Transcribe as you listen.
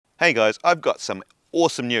Hey guys, I've got some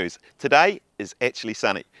awesome news. Today is actually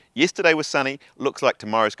sunny. Yesterday was sunny, looks like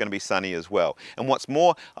tomorrow's going to be sunny as well. And what's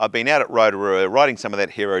more, I've been out at Rotorua riding some of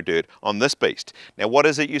that hero dirt on this beast. Now what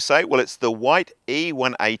is it you say? Well, it's the Whyte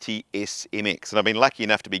E-180 S MX, and I've been lucky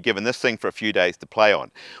enough to be given this thing for a few days to play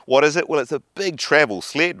on. What is it? Well, it's a big travel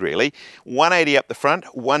sled really. 180 up the front,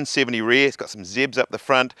 170 rear, it's got some Zebs up the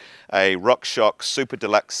front, a RockShox Super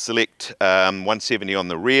Deluxe Select 170 on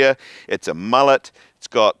the rear, it's a mullet, it's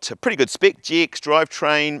got a pretty good spec, GX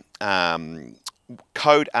drivetrain,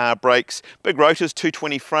 Code R brakes, big rotors,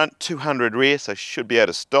 220 front, 200 rear, so should be able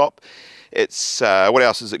to stop. It's, what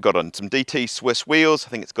else has it got on? Some DT Swiss wheels, I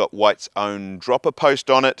think it's got Whyte's own dropper post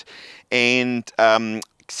on it, and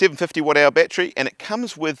 750 watt hour battery, and it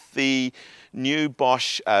comes with the new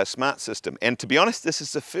Bosch smart system. And to be honest, this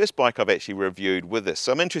is the first bike I've actually reviewed with this,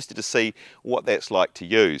 so I'm interested to see what that's like to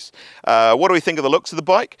use. What do we think of the looks of the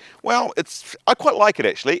bike? Well, I quite like it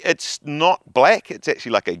actually. It's not black, it's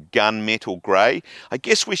actually like a gunmetal grey. I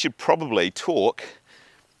guess we should probably talk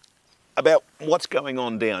about what's going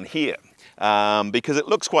on down here, because it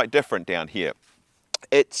looks quite different down here.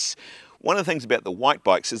 One of the things about the Whyte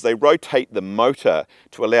bikes is they rotate the motor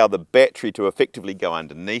to allow the battery to effectively go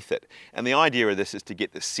underneath it. And the idea of this is to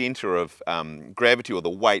get the center of gravity or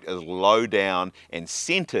the weight as low down and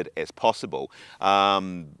centered as possible.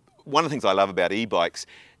 One of the things I love about e-bikes,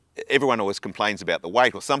 everyone always complains about the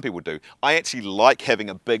weight, or some people do. I actually like having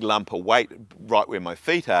a big lump of weight right where my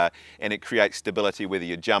feet are, and it creates stability whether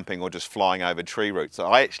you're jumping or just flying over tree roots. So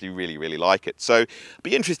I actually really like it. So I'd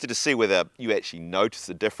be interested to see whether you actually notice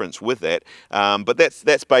the difference with that. But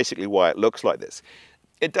that's basically why it looks like this.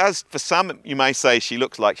 It does, for some, you may say she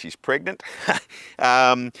looks like she's pregnant.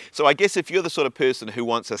 So I guess if you're the sort of person who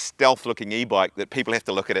wants a stealth-looking e-bike that people have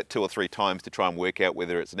to look at it 2 or 3 times to try and work out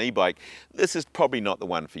whether it's an e-bike, this is probably not the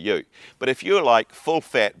one for you. But if you're like full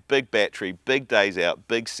fat, big battery, big days out,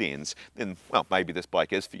 big sends, then, well, maybe this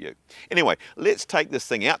bike is for you. Anyway, let's take this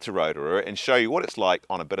thing out to Rotorua and show you what it's like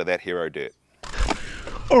on a bit of that hero dirt.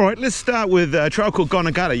 All right, let's start with a trail called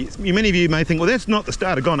Gonagutta. Many of you may think, well, that's not the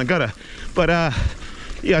start of Gonagutta, but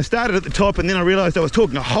yeah, I started at the top and then I realised I was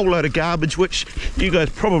talking a whole load of garbage, which you guys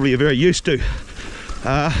probably are very used to.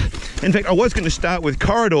 In fact, I was going to start with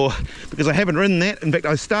Corridor because I haven't ridden that. In fact,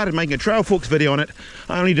 I started making a Trail Forks video on it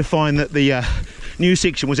only to find that the new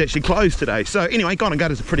section was actually closed today. So anyway,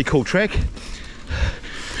 Gonagutta is a pretty cool track. In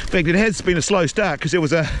fact, it has been a slow start because there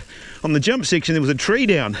was on the jump section there was a tree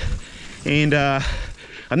down, and I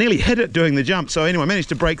nearly hit it doing the jump. So anyway, I managed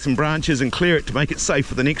to break some branches and clear it to make it safe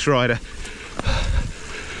for the next rider.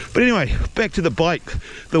 But anyway, back to the bike,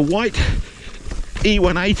 the Whyte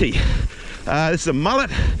E-180. This is a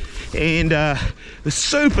mullet, and the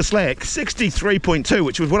super slack 63.2,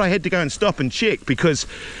 which was what I had to go and stop and check because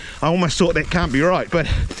I almost thought that can't be right. But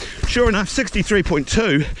sure enough,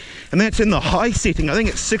 63.2, and that's in the high setting. I think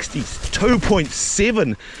it's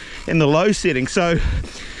 62.7 in the low setting. So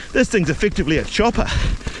this thing's effectively a chopper,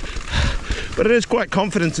 but it is quite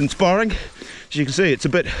confidence inspiring. As you can see, it's a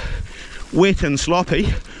bit wet and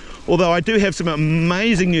sloppy, although I do have some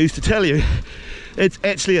amazing news to tell you. It's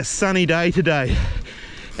actually a sunny day today,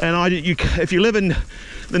 and if you live in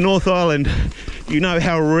the North Island, you know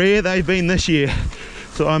how rare they've been this year.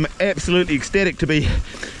 So I'm absolutely ecstatic to be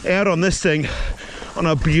out on this thing on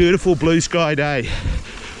a beautiful blue sky day.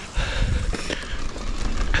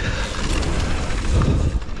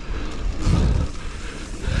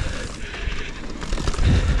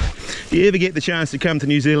 If you ever get the chance to come to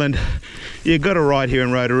New Zealand, you've got to ride here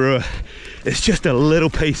in Rotorua. It's just a little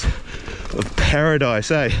piece of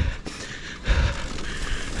paradise, eh?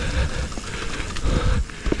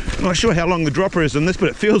 I'm not sure how long the dropper is in this, but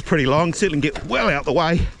it feels pretty long. Certainly get well out the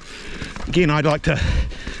way. Again, I'm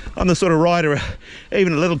the sort of rider,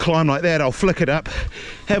 even a little climb like that, I'll flick it up,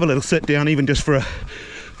 have a little sit down, even just for a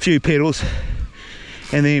few pedals,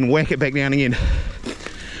 and then whack it back down again.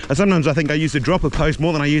 Sometimes I think I use the dropper post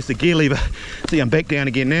more than I use the gear lever. See, I'm back down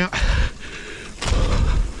again now.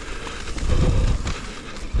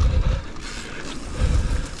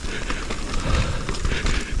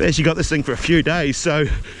 I've actually got this thing for a few days, so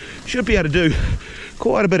should be able to do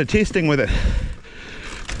quite a bit of testing with it.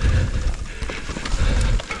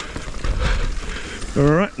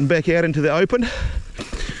 All right, and back out into the open.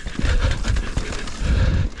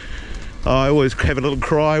 I always have a little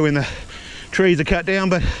cry when the trees are cut down,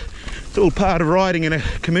 but it's all part of riding in a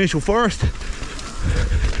commercial forest.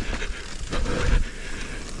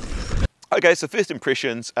 Okay, so first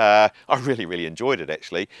impressions, I really enjoyed it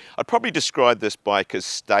actually. I'd probably describe this bike as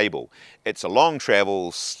stable. It's a long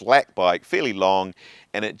travel, slack bike, fairly long,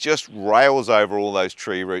 and it just rails over all those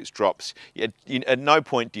tree roots, drops. At no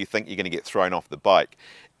point do you think you're going to get thrown off the bike.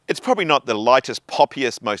 It's probably not the lightest,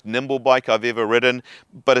 poppiest, most nimble bike I've ever ridden,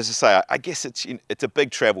 but as I say, I guess it's a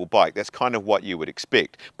big travel bike. That's kind of what you would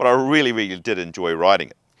expect, but I really did enjoy riding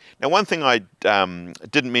it. Now, one thing I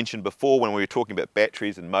didn't mention before when we were talking about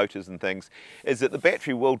batteries and motors and things is that the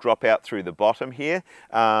battery will drop out through the bottom here,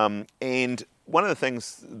 and one of the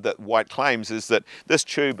things that Whyte claims is that this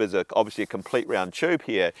tube is obviously a complete round tube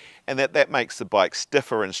here, and that makes the bike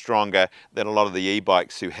stiffer and stronger than a lot of the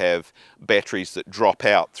e-bikes who have batteries that drop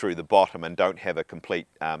out through the bottom and don't have a complete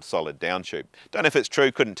solid down tube. Don't know if it's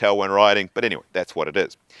true, couldn't tell when riding, but anyway, that's what it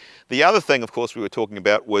is. The other thing, of course, we were talking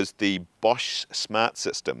about was the Bosch Smart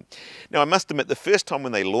System. Now, I must admit, the first time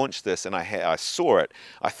when they launched this and I saw it,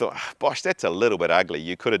 I thought, Bosch, that's a little bit ugly.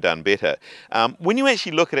 You could have done better. When you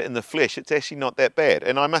actually look at it in the flesh, it's actually not that bad.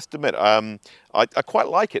 And I must admit, I quite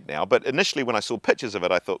like it now. But initially, when I saw pictures of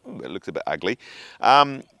it, I thought, it looks a bit ugly.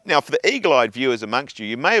 Now, for the eagle-eyed viewers amongst you,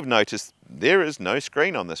 you may have noticed there is no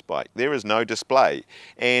screen on this bike. There is no display,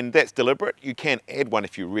 and that's deliberate. You can add one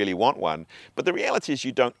if you really want one, but the reality is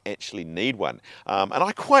you don't actually need one. And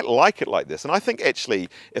I quite like it like this, and I think actually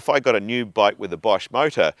if I got a new bike with a Bosch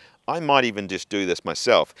motor, I might even just do this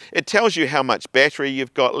myself. It tells you how much battery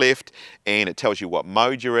you've got left, and it tells you what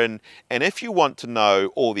mode you're in, and if you want to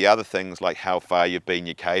know all the other things like how far you've been,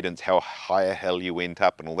 your cadence, how high a hill you went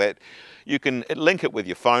up and all that, you can link it with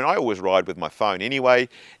your phone. I always ride with my phone anyway,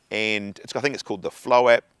 and I think it's called the Flow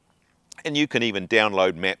app. And you can even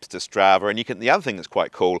download maps to Strava, and the other thing that's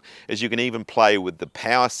quite cool is you can even play with the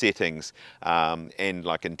power settings, and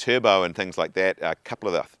like in turbo and things like that.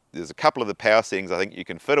 There's a couple of the power settings I think you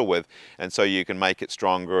can fiddle with, and so you can make it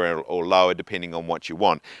stronger or lower depending on what you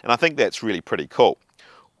want. And I think that's really pretty cool.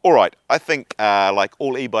 All right, I think like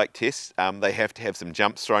all e-bike tests, they have to have some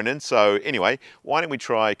jumps thrown in. So anyway, why don't we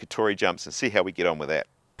try Katori jumps and see how we get on with that.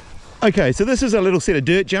 Okay, so this is a little set of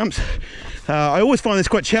dirt jumps. I always find this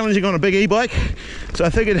quite challenging on a big e-bike, so I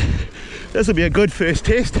figured this will be a good first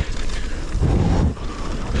test.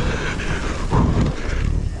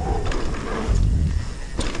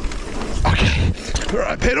 Okay, all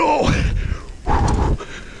right, pedal.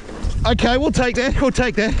 Okay, we'll take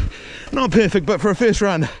that. Not perfect, but for a first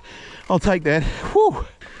run, I'll take that. Whew.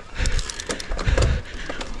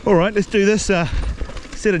 All right, let's do this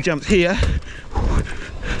set of jumps here.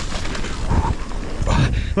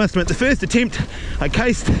 Must admit, the first attempt, I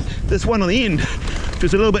cased this one on the end, which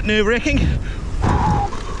was a little bit nerve-wracking.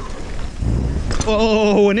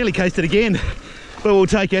 Oh, I nearly cased it again, but we'll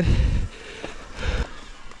take it.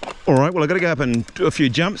 All right, well, I've got to go up and do a few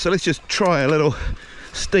jumps, so let's just try a little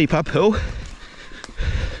steep uphill. A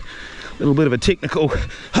little bit of a technical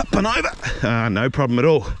up and over. No problem at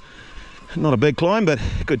all. Not a big climb, but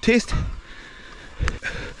good test.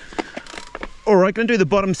 All right, going to do the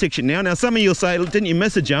bottom section now. Now, some of you'll say, didn't you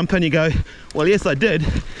miss a jump? And you go, well, yes, I did.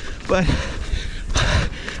 But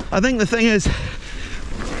I think the thing is,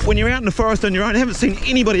 when you're out in the forest on your own, I haven't seen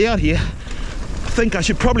anybody out here, I think I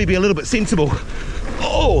should probably be a little bit sensible.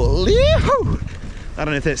 Oh, I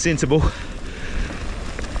don't know if that's sensible.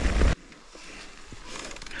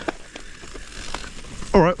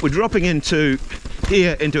 All right, we're dropping into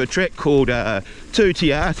here into a track called Tu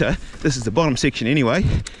Tiata. This is the bottom section anyway.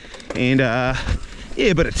 And yeah,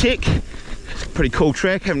 a bit of tech. It's a pretty cool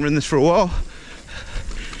track, haven't ridden this for a while.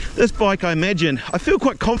 This bike, I imagine, I feel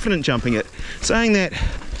quite confident jumping it. Saying that,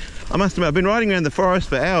 I must admit, I've been riding around the forest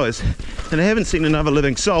for hours and I haven't seen another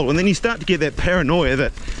living soul. And then you start to get that paranoia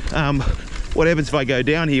that what happens if I go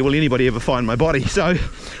down here? Will anybody ever find my body? So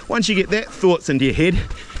once you get that thoughts into your head,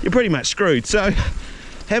 you're pretty much screwed. So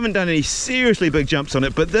haven't done any seriously big jumps on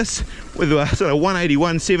it, but this with a sort of 180,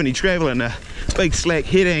 170 travel and a big slack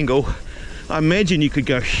head angle, I imagine you could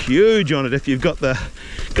go huge on it if you've got the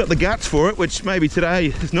guts for it, which maybe today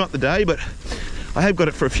is not the day, but I have got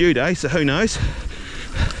it for a few days, so who knows.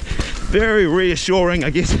 Very reassuring, I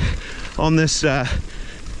guess, on this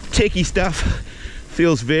techie stuff.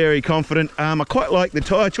 Feels very confident. I quite like the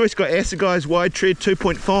tyre choice. Got Assegai wide tread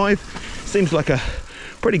 2.5. Seems like a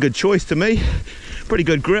pretty good choice to me. Pretty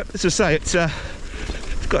good grip. As I say, it's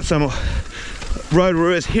got some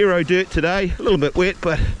Rotorua's Hero Dirt today. A little bit wet,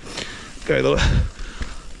 but go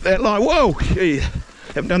that line. Whoa! Gee,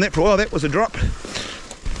 haven't done that for a while. That was a drop.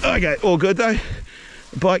 Okay, all good though.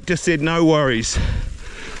 The bike just said no worries.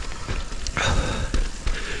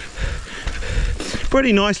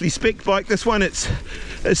 Pretty nicely spec'd bike, this one. It's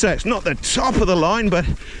not the top of the line, but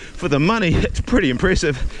for the money, it's pretty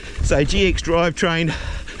impressive. Say GX drivetrain,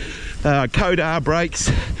 Kodar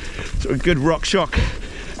brakes, sort of good RockShox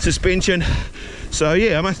suspension. So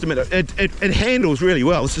yeah, I must admit it handles really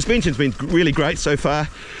well. The suspension's been really great so far.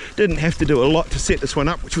 Didn't have to do a lot to set this one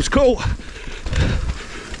up, which was cool.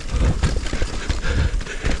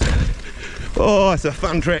 Oh, it's a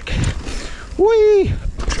fun track. Whee!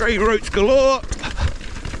 Tree roots galore.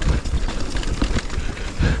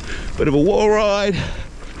 Bit of a wall ride.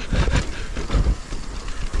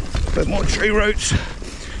 Bit more tree roots.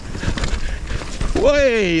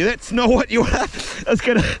 Whee! That's not what you want. I was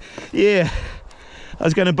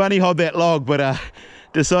gonna bunny hop that log, but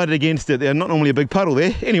decided against it. There's not normally a big puddle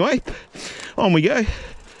there. Anyway, on we go.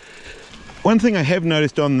 One thing I have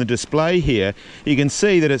noticed on the display here, you can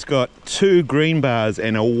see that it's got 2 green bars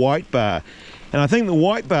and a white bar. And I think the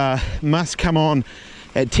white bar must come on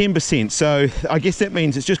at 10%. So I guess that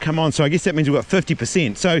means it's just come on. So I guess that means we've got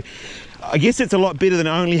 50%. So I guess it's a lot better than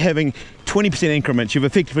only having 20% increments. You've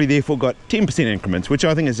effectively therefore got 10% increments, which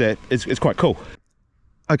I think is quite cool.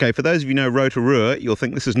 Okay, for those of you who know Rotorua, you'll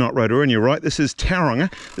think this is not Rotorua, and you're right, this is Tauranga,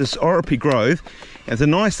 this is Oropi Grove, and it's a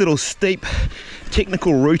nice little steep,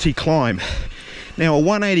 technical, rooty climb. Now a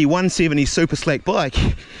 180, 170 super slack bike,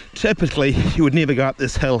 typically you would never go up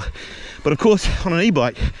this hill, but of course on an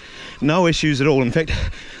e-bike, no issues at all. In fact,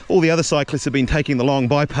 all the other cyclists have been taking the long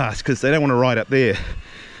bypass because they don't want to ride up there.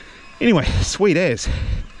 Anyway, sweet as.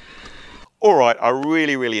 All right, I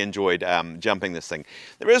really enjoyed jumping this thing.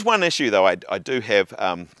 There is one issue though I do have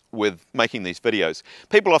with making these videos.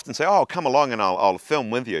 People often say, oh, come along and I'll film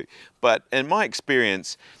with you. But in my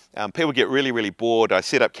experience, people get really bored. I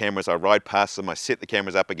set up cameras, I ride past them, I set the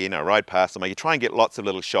cameras up again, I ride past them. I try and get lots of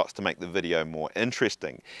little shots to make the video more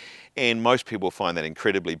interesting. And most people find that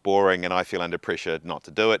incredibly boring, and I feel under pressure not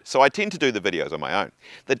to do it. So I tend to do the videos on my own.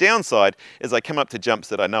 The downside is I come up to jumps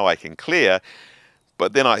that I know I can clear,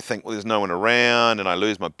 but then I think, well, there's no one around, and I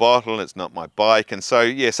lose my bottle, and it's not my bike. And so,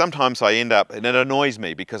 yeah, sometimes I end up, and it annoys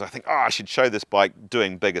me because I think, oh, I should show this bike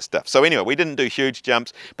doing bigger stuff. So anyway, we didn't do huge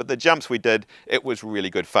jumps, but the jumps we did, it was really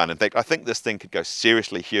good fun. In fact, I think this thing could go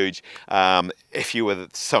seriously huge if you were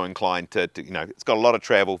so inclined to, you know, it's got a lot of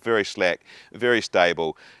travel, very slack, very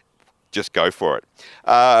stable. Just go for it.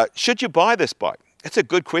 Should you buy this bike? It's a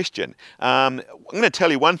good question. I'm going to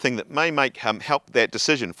tell you one thing that may help that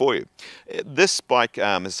decision for you. This bike,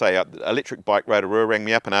 say, Electric Bike Rotorua rang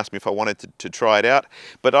me up and asked me if I wanted to try it out,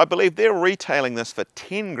 but I believe they're retailing this for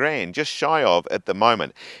 10 grand, just shy of at the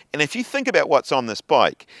moment. And if you think about what's on this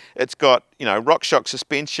bike, it's got, you know, RockShox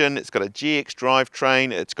suspension, it's got a GX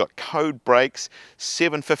drivetrain, it's got code brakes,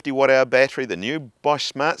 750 watt-hour battery, the new Bosch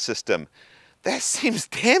Smart System. That seems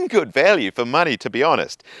damn good value for money, to be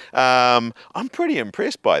honest. I'm pretty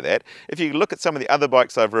impressed by that. If you look at some of the other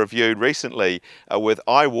bikes I've reviewed recently with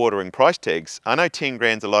eye-watering price tags, I know 10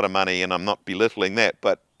 grand's a lot of money and I'm not belittling that,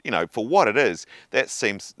 but you know, for what it is, that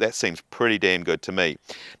seems pretty damn good to me.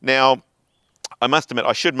 Now, I must admit,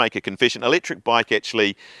 I should make a confession. Electric Bike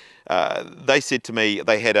actually, they said to me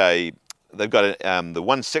they've got the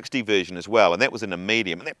 160 version as well, and that was in a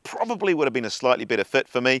medium, and that probably would have been a slightly better fit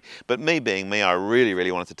for me, but me being me, I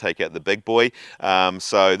really wanted to take out the big boy.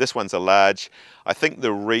 So this one's a large. I think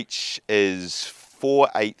the reach is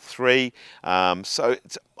 483, so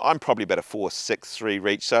I'm probably about a 463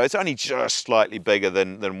 reach, so it's only just slightly bigger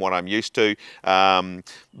than what I'm used to.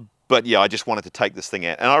 But yeah, I just wanted to take this thing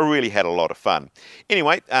out, and I really had a lot of fun.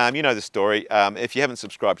 Anyway, you know the story. If you haven't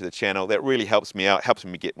subscribed to the channel, that really helps me out, helps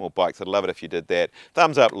me get more bikes. I'd love it if you did that.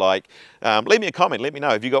 Thumbs up, like. Leave me a comment. Let me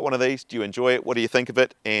know. Have you got one of these? Do you enjoy it? What do you think of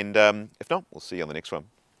it? And if not, we'll see you on the next one.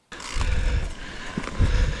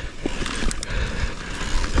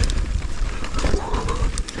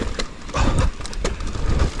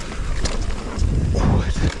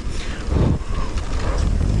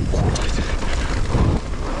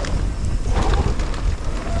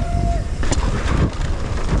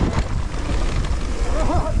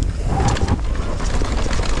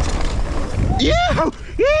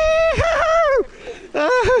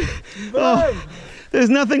 Oh, there's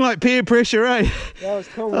nothing like peer pressure, eh? That was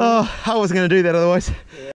cool. Oh, I wasn't going to do that otherwise. Yeah.